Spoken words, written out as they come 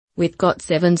with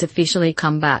GOT7's officially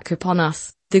come back upon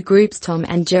us, the group's Tom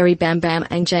and Jerry BamBam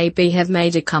and JB have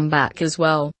made a comeback as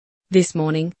well. This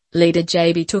morning, leader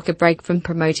JB took a break from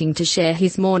promoting to share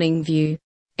his morning view.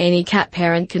 Any cat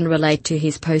parent can relate to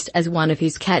his post as one of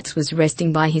his cats was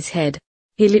resting by his head.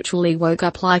 He literally woke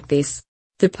up like this.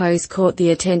 The post caught the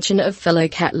attention of fellow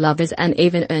cat lovers and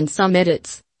even earned some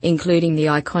edits, including the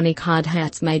iconic hard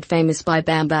hats made famous by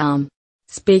BamBam.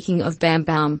 Speaking of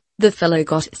BamBam, the fellow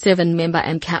GOT7 member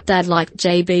and cat dad liked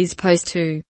JB's post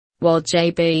too. While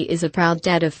JB is a proud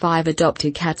dad of 5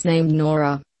 adopted cats named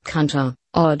Nora, Hunter,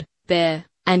 Odd, Bear,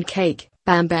 and Cake,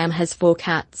 BamBam has 4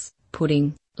 cats,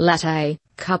 Pudding, Latte,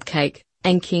 Cupcake,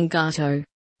 and King Gato.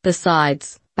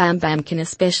 Besides, BamBam can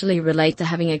especially relate to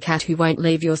having a cat who won't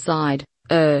leave your side,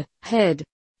 head.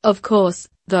 Of course,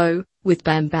 though, with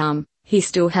BamBam, he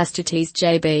still has to tease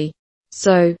JB.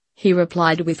 So, he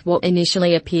replied with what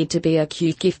initially appeared to be a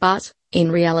cute gif but,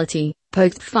 in reality,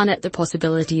 poked fun at the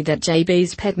possibility that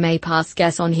JB's pet may pass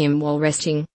gas on him while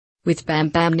resting. With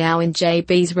BamBam now in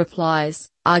JB's replies,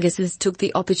 Arguses took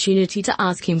the opportunity to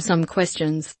ask him some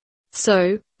questions.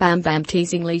 So, BamBam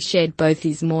teasingly shared both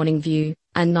his morning view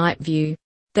and night view.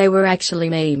 They were actually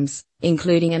memes,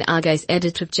 including an Argus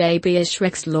edit of JB as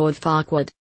Shrek's Lord Farquaad.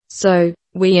 So,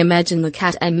 we imagine the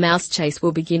cat and mouse chase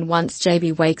will begin once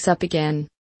JB wakes up again.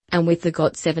 And with the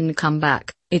GOT7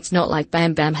 comeback, it's not like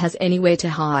BamBam has anywhere to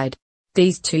hide.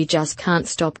 These two just can't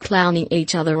stop clowning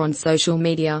each other on social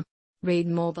media. Read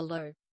more below.